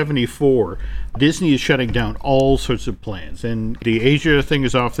of 74, Disney is shutting down all sorts of plans. And the Asia thing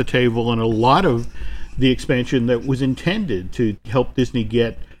is off the table, and a lot of the expansion that was intended to help Disney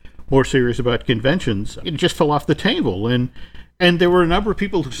get more serious about conventions, it just fell off the table. And there were a number of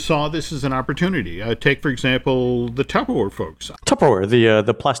people who saw this as an opportunity. Take, for example, the Tupperware folks. Tupperware,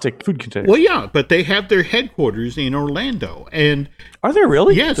 the plastic food containers. Well, yeah, but they have their headquarters in Orlando. And are they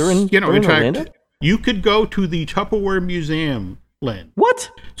really? yes, they're in fact, Orlando? You could go to the Tupperware Museum, Len.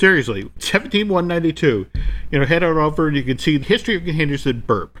 What? Seriously, 17192. Head out over and you can see the history of containers that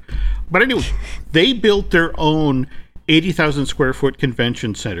burp. But anyway, they built their own 80,000 square foot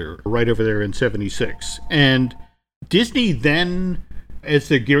convention center right over there in 76. And Disney then, as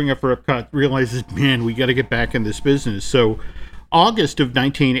they're gearing up for Epcot, realizes, man, we got to get back in this business. So August of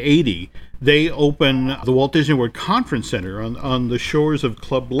 1980, they open the Walt Disney World Conference Center on the shores of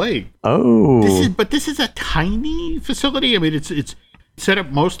Club Lake. Oh. This is a tiny facility. I mean, it's set up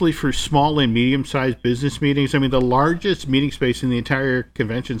mostly for small and medium-sized business meetings. I mean, the largest meeting space in the entire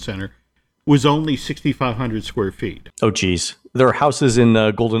convention center was only 6,500 square feet. Oh, geez. There are houses in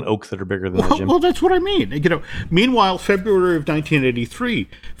Golden Oak that are bigger than that, Jim. Well, that's what I mean. Meanwhile, February of 1983,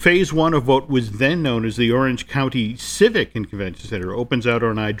 phase one of what was then known as the Orange County Civic and Convention Center opens out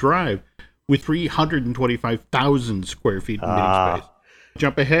on I Drive with 325,000 square feet of meeting space.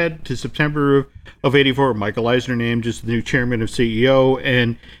 Jump ahead to September of 84, Michael Eisner named as the new chairman of CEO,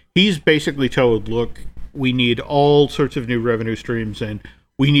 and he's basically told, look, we need all sorts of new revenue streams, and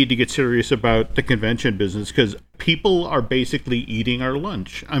we need to get serious about the convention business because people are basically eating our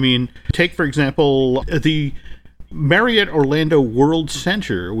lunch. I mean, take, for example, the Marriott Orlando World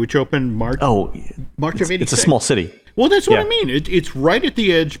Center, which opened March of 86. It's a small city. Well, that's what I mean. It's right at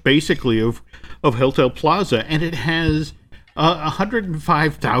the edge, basically, of Hotel Plaza, and it has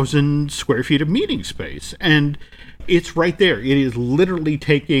 105,000 square feet of meeting space. And it's right there. It is literally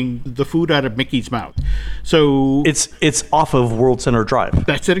taking the food out of Mickey's mouth. So it's off of World Center Drive.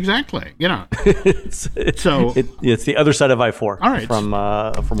 That's it exactly. It's the other side of I-4. All right. From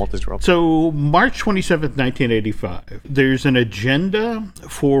Walt Disney World. So March 27th, 1985. There's an agenda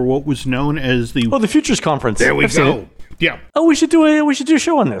for what was known as the Futures Conference. There we go. Yeah. Oh, we should do a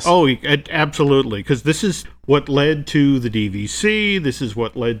show on this. Oh, absolutely, because this is what led to the DVC. This is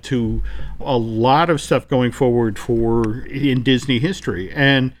what led to a lot of stuff going forward in Disney history.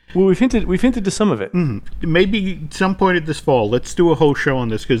 And well, we've hinted to some of it. Mm-hmm. Maybe some point at this fall, let's do a whole show on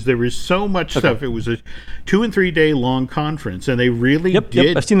this because there is so much stuff. It was a 2 and 3 day long conference, and they really did.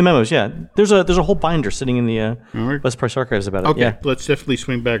 Yep, I've seen the memos. Yeah, there's a whole binder sitting in the West Price Archives about it. Okay, yeah. Let's definitely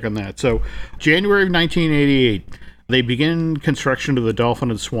swing back on that. So, January of 1988. They begin construction of the Dolphin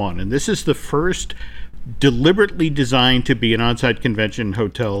and Swan, and this is the first deliberately designed to be an on-site convention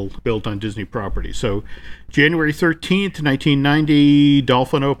hotel built on Disney property. So January 13th, 1990,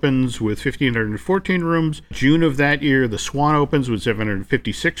 Dolphin opens with 1,514 rooms. June of that year, the Swan opens with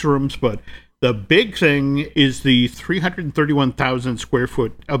 756 rooms, but the big thing is the 331,000 square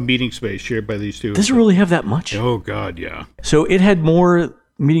foot of meeting space shared by these two. Does it really have that much? Oh, God, yeah. So it had more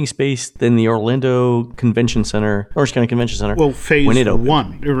meeting space than the Orlando Convention Center, Orange County Convention Center. Well, phase when it opened.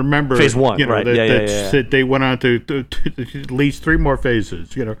 one. Remember, phase one, right? They went on to at least 3 more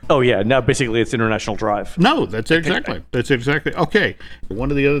phases. Oh yeah, now basically it's International Drive. No, that's exactly. Okay. One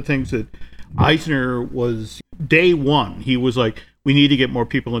of the other things that Eisner was day one, he was like, we need to get more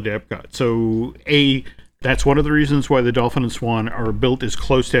people into Epcot. So that's one of the reasons why the Dolphin and Swan are built as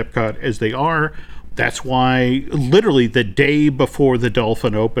close to Epcot as they are. That's why, literally, the day before the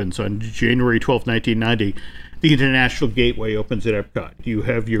Dolphin opens on January 12th, 1990, the International Gateway opens at Epcot. You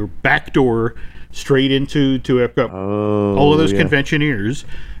have your back door straight into Epcot. All of those conventioneers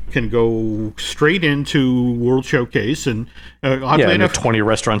can go straight into World Showcase, and oddly enough, the 20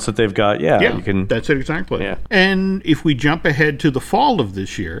 restaurants that they've got. Yeah, you can. That's it exactly. Yeah. And if we jump ahead to the fall of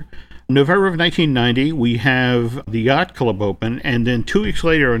this year, November of 1990, we have the Yacht Club open, and then 2 weeks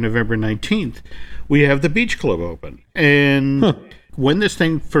later, on November 19th, we have the Beach Club open. And when this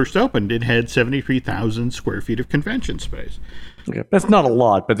thing first opened, it had 73,000 square feet of convention space. Okay. That's not a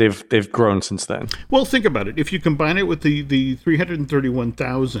lot, but they've grown since then. Well, think about it. If you combine it with the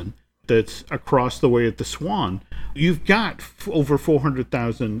 331,000 that's across the way at the Swan, you've got over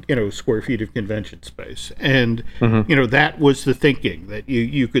 400,000 square feet of convention space. And that was the thinking, that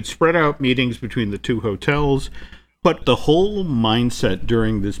you could spread out meetings between the two hotels. But the whole mindset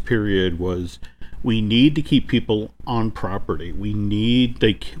during this period was, we need to keep people on property. We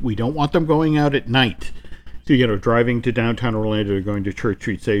don't want them going out at night. So, driving to downtown Orlando or going to Church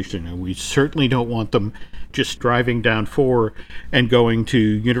Street Station. And we certainly don't want them just driving down 4 and going to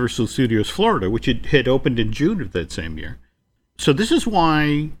Universal Studios Florida, which had opened in June of that same year. So this is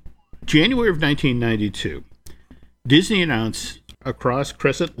why, January of 1992, Disney announced across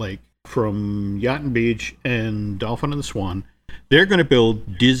Crescent Lake, from Yacht and Beach and Dolphin and the Swan, they're going to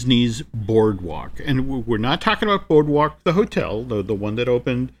build Disney's Boardwalk. And we're not talking about Boardwalk, the hotel, the one that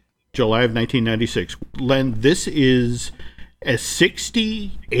opened July of 1996. Len, this is a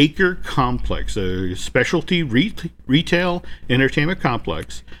 60-acre complex, a specialty retail entertainment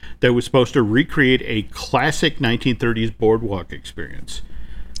complex that was supposed to recreate a classic 1930s boardwalk experience.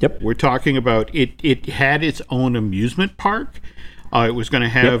 Yep. We're talking about it had its own amusement park. It was going to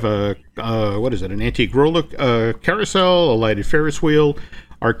have an antique roller carousel, a lighted Ferris wheel,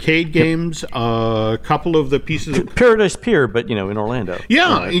 arcade games, a couple of the pieces of Paradise Pier, but in Orlando.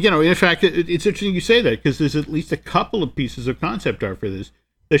 Yeah, in fact, it's interesting you say that, because there's at least a couple of pieces of concept art for this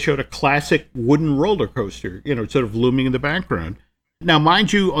that showed a classic wooden roller coaster, sort of looming in the background. Now,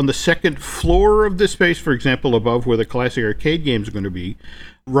 mind you, on the second floor of this space, for example, above where the classic arcade games are going to be,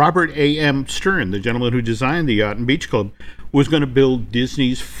 Robert A.M. Stern, the gentleman who designed the Yacht and Beach Club, was going to build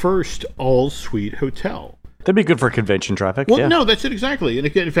Disney's first all-suite hotel. That'd be good for convention traffic. Well, no, that's it exactly. And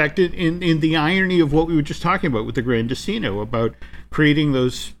again, in fact, in the irony of what we were just talking about with the Grand Destino, about creating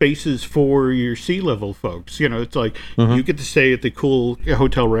those spaces for your sea level folks, it's like you get to stay at the cool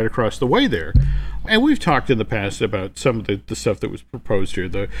hotel right across the way there. And we've talked in the past about some of the stuff that was proposed here.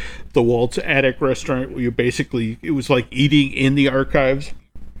 The Walt's Attic restaurant, where it was like eating in the archives.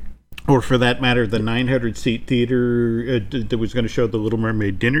 Or for that matter, the 900-seat theater that was going to show the Little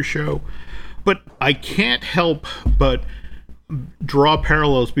Mermaid dinner show. But I can't help but draw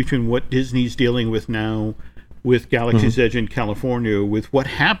parallels between what Disney's dealing with now with Galaxy's Edge in California, with what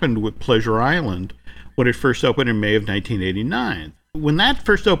happened with Pleasure Island when it first opened in May of 1989. When that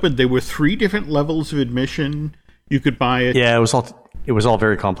first opened, there were 3 different levels of admission. You could buy it. Yeah, it was all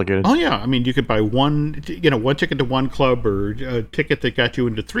very complicated. Oh yeah, I mean, you could buy one ticket to one club, or a ticket that got you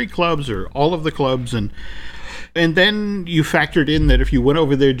into 3 clubs, or all of the clubs, and then you factored in that if you went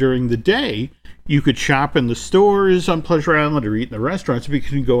over there during the day, you could shop in the stores on Pleasure Island or eat in the restaurants, but you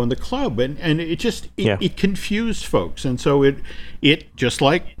couldn't go in the club, and it confused folks, and so it just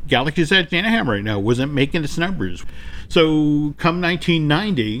like Galaxy's Edge Anaheim right now wasn't making its numbers. So come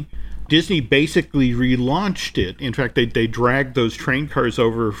 1990. Disney basically relaunched it. In fact, they dragged those train cars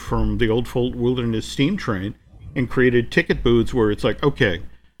over from the old Wilderness steam train and created ticket booths where it's like, okay,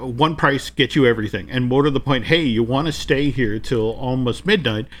 one price gets you everything. And more to the point, hey, you want to stay here till almost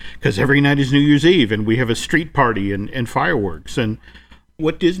midnight because every night is New Year's Eve and we have a street party and fireworks. And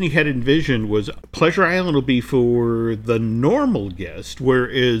what Disney had envisioned was Pleasure Island will be for the normal guest,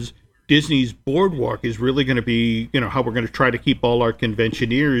 whereas Disney's Boardwalk is really going to be, how we're going to try to keep all our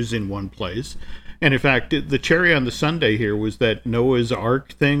conventioneers in one place. And in fact, the cherry on the sundae here was that Noah's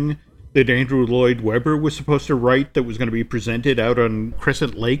Ark thing that Andrew Lloyd Webber was supposed to write that was going to be presented out on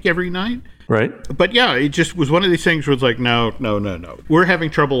Crescent Lake every night. Right. But yeah, it just was one of these things where it's like, no. We're having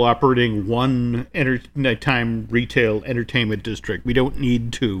trouble operating one nighttime retail entertainment district. We don't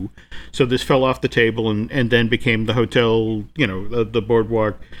need to. So this fell off the table and then became the hotel, the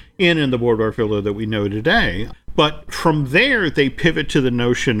Boardwalk Inn and the Boardwalk Villa that we know today. But from there, they pivot to the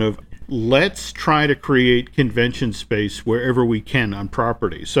notion of, let's try to create convention space wherever we can on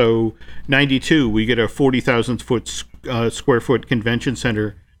property. So 92, we get a 40,000 square foot convention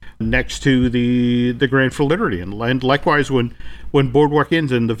center next to the Grand Floridian. And likewise, when Boardwalk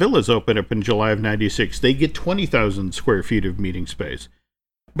Inns and the villas open up in July of 96, they get 20,000 square feet of meeting space.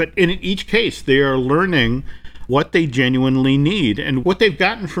 But in each case, they are learning what they genuinely need. And what they've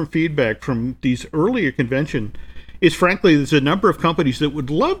gotten from feedback from these earlier convention is, frankly, there's a number of companies that would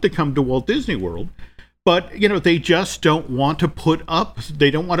love to come to Walt Disney World, but, they just don't want to they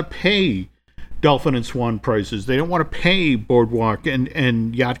don't want to pay Dolphin and Swan prices. They don't want to pay Boardwalk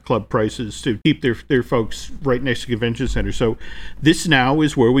and Yacht Club prices to keep their folks right next to Convention Center. So this now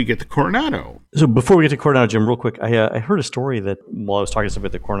is where we get the Coronado. So before we get to Coronado, Jim, real quick, I heard a story that while I was talking to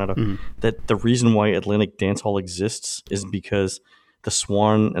somebody at the Coronado, that the reason why Atlantic Dance Hall exists is because the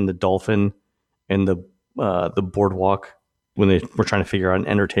Swan and the Dolphin and the Boardwalk, when they were trying to figure out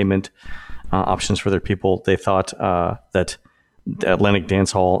entertainment options for their people, they thought that the Atlantic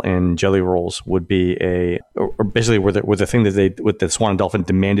Dance Hall and Jelly Rolls would be or basically were the thing that with the Swan and Dolphin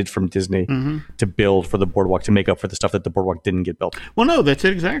demanded from Disney to build for the Boardwalk to make up for the stuff that the Boardwalk didn't get built. Well, no, that's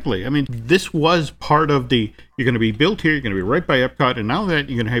it exactly. I mean, this was part of you're going to be built here, you're going to be right by Epcot, and now that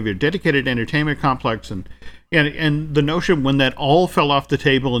you're going to have your dedicated entertainment complex, and the notion when that all fell off the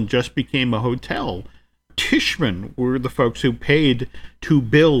table and just became a hotel, Tishman were the folks who paid to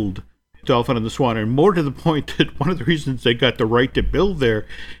build Dolphin and the Swan, and more to the point that one of the reasons they got the right to build there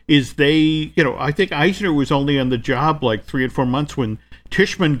is I think Eisner was only on the job like 3 and 4 months when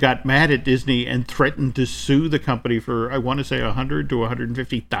Tishman got mad at Disney and threatened to sue the company for, I want to say, $100,000 to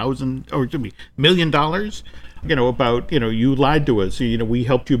 $150,000 or $1 million. About you lied to us. We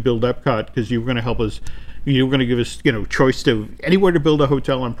helped you build Epcot because you were going to help us. You were going to give us choice to anywhere to build a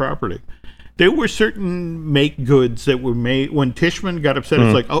hotel on property. There were certain make goods that were made when Tishman got upset.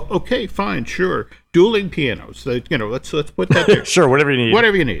 It's like, oh, okay, fine, sure, dueling pianos. Let's put that there. Sure, whatever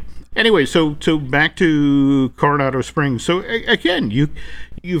you need. Anyway, so back to Coronado Springs. So again,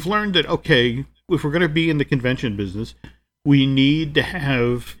 you've learned that if we're going to be in the convention business, we need to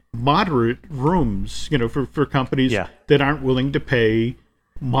have moderate rooms, for companies that aren't willing to pay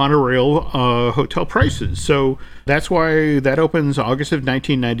monorail hotel prices. So that's why that opens August of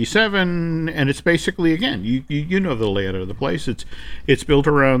 1997, and it's basically, again, you know the layout of the place. It's built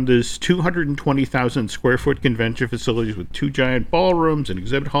around this 220,000 square foot convention facilities with 2 giant ballrooms, an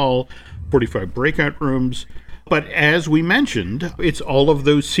exhibit hall, 45 breakout rooms. But as we mentioned, it's all of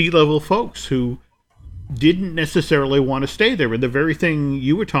those C-level folks who didn't necessarily want to stay there. And the very thing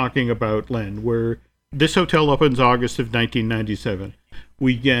you were talking about, Len, where this hotel opens August of 1997.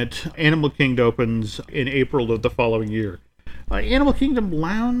 We get Animal Kingdom opens in April of the following year. Animal Kingdom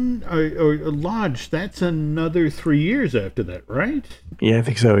Lounge or Lodge, that's another 3 years after that, right? Yeah, I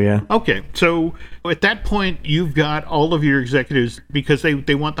think so, yeah. Okay, so at that point, you've got all of your executives, because they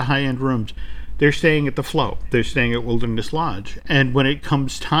want the high-end rooms, they're staying at the Flow. They're staying at Wilderness Lodge. And when it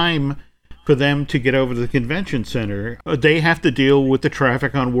comes time for them to get over to the convention center, they have to deal with the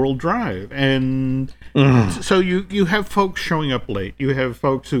traffic on World Drive. And so you have folks showing up late. You have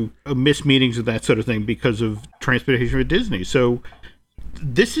folks who miss meetings and that sort of thing because of transportation at Disney. So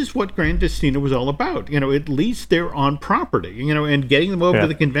this is what Grand Destino was all about. At least they're on property, and getting them over to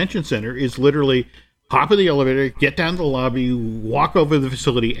the convention center is literally hop in the elevator, get down to the lobby, walk over to the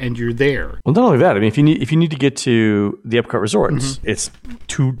facility, and you're there. Well, not only that, I mean, if you need to get to the Epcot Resorts, it's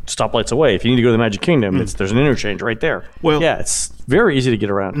 2 stoplights away. If you need to go to the Magic Kingdom, there's an interchange right there. Well, yeah, it's very easy to get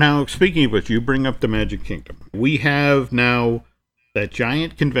around. Now, speaking of which, you bring up the Magic Kingdom. We have now that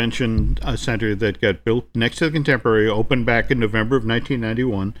giant convention center that got built next to the Contemporary, opened back in November of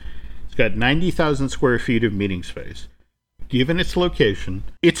 1991. It's got 90,000 square feet of meeting space. Given its location,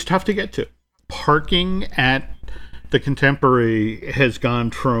 it's tough to get to. Parking at the Contemporary has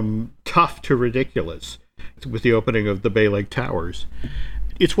gone from tough to ridiculous with the opening of the Bay Lake Towers.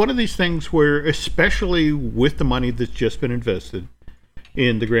 It's one of these things where, especially with the money that's just been invested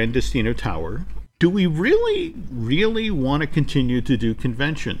in the Grand Destino Tower, do we really, really want to continue to do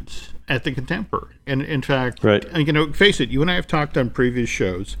conventions at the Contemporary? And in fact, face it, you and I have talked on previous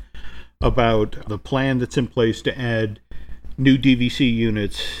shows about the plan that's in place to add new DVC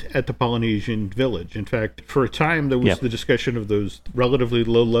units at the Polynesian Village. In fact, for a time, there was the discussion of those relatively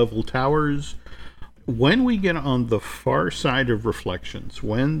low-level towers. When we get on the far side of Reflections,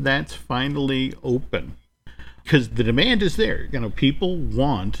 when that's finally open, because the demand is there, people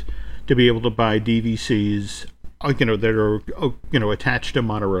want to be able to buy DVCs, that are, attached to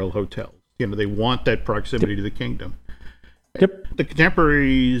monorail hotels. They want that proximity to the kingdom. Yep. The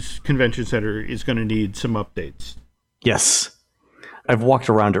Contemporary's Convention Center is going to need some updates. Yes. I've walked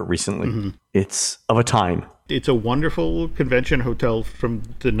around it recently. It's of a time. It's a wonderful convention hotel from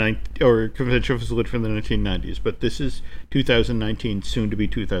convention facility from the 1990s, but this is 2019, soon to be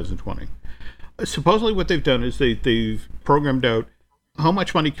 2020. Supposedly what they've done is they've programmed out how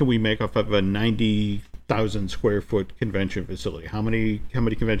much money can we make off of a $90,000 200,000 square foot convention facility. How many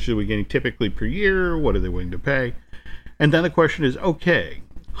conventions are we getting typically per year? What are they willing to pay? And then the question is, okay,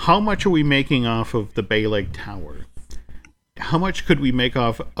 how much are we making off of the Bay Lake Tower? How much could we make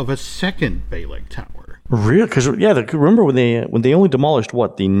off of a second Bay Lake Tower? Really? Because remember when they only demolished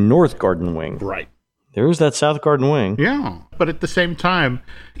the North Garden Wing? Right. There's that South Garden Wing. Yeah, but at the same time,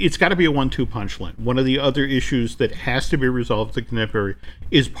 it's got to be a 1-2 punch line. One of the other issues that has to be resolved at Contemporary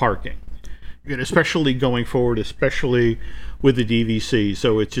is parking, especially going forward, especially with the DVC.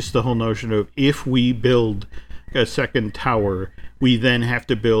 So it's just the whole notion of, if we build a second tower, we then have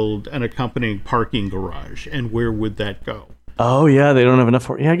to build an accompanying parking garage, and where would that go? Oh yeah, they don't have enough.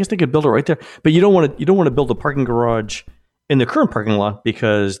 I guess they could build it right there, but you don't want to build a parking garage in the current parking lot,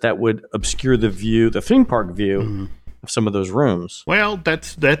 because that would obscure the theme park view of some of those rooms. Well,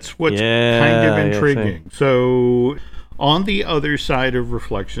 that's what's kind of intriguing. So on the other side of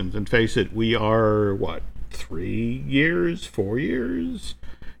Reflections, and face it, we are 3 years, 4 years,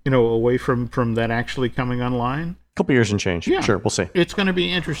 away from that actually coming online. A couple years and change. Yeah. Sure, we'll see. It's going to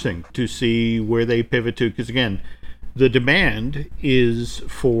be interesting to see where they pivot to, because again, the demand is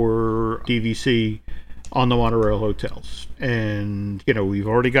for DVC on the monorail hotels. And, we've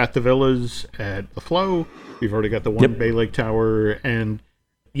already got the villas at the Flow. We've already got the one Bay Lake Tower. And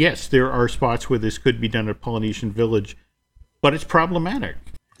yes, there are spots where this could be done at Polynesian Village, but it's problematic.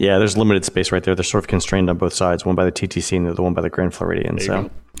 Yeah, there's limited space right there. They're sort of constrained on both sides, one by the TTC and the other one by the Grand Floridian.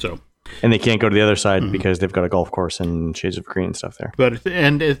 And they can't go to the other side because they've got a golf course and Shades of Green and stuff there.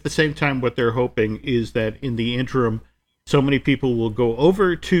 And at the same time, what they're hoping is that in the interim, so many people will go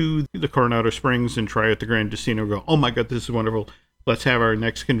over to the Coronado Springs and try out the Grand Destino and go, oh my God, this is wonderful. Let's have our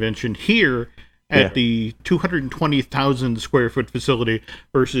next convention here at the 220,000 square foot facility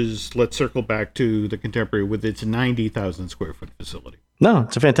versus let's circle back to the Contemporary with its 90,000 square foot facility. No,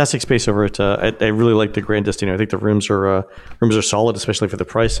 it's a fantastic space over at. I really like the Grand Destino. I think the rooms are solid, especially for the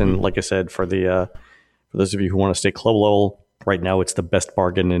price. And like I said, for those of you who want to stay club level, right now it's the best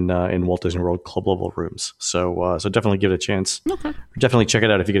bargain in Walt Disney World club level rooms. So definitely give it a chance. Okay. Definitely check it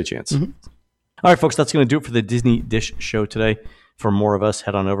out if you get a chance. Mm-hmm. All right, folks, that's going to do it for the Disney Dish show today. For more of us,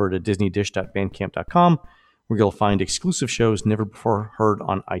 head on over to disneydish.bandcamp.com, where you'll find exclusive shows never before heard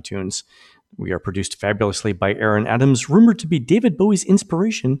on iTunes. We are produced fabulously by Aaron Adams, rumored to be David Bowie's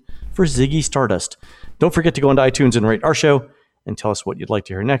inspiration for Ziggy Stardust. Don't forget to go into iTunes and rate our show and tell us what you'd like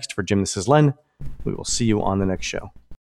to hear next. For Jim, this is Len. We will see you on the next show.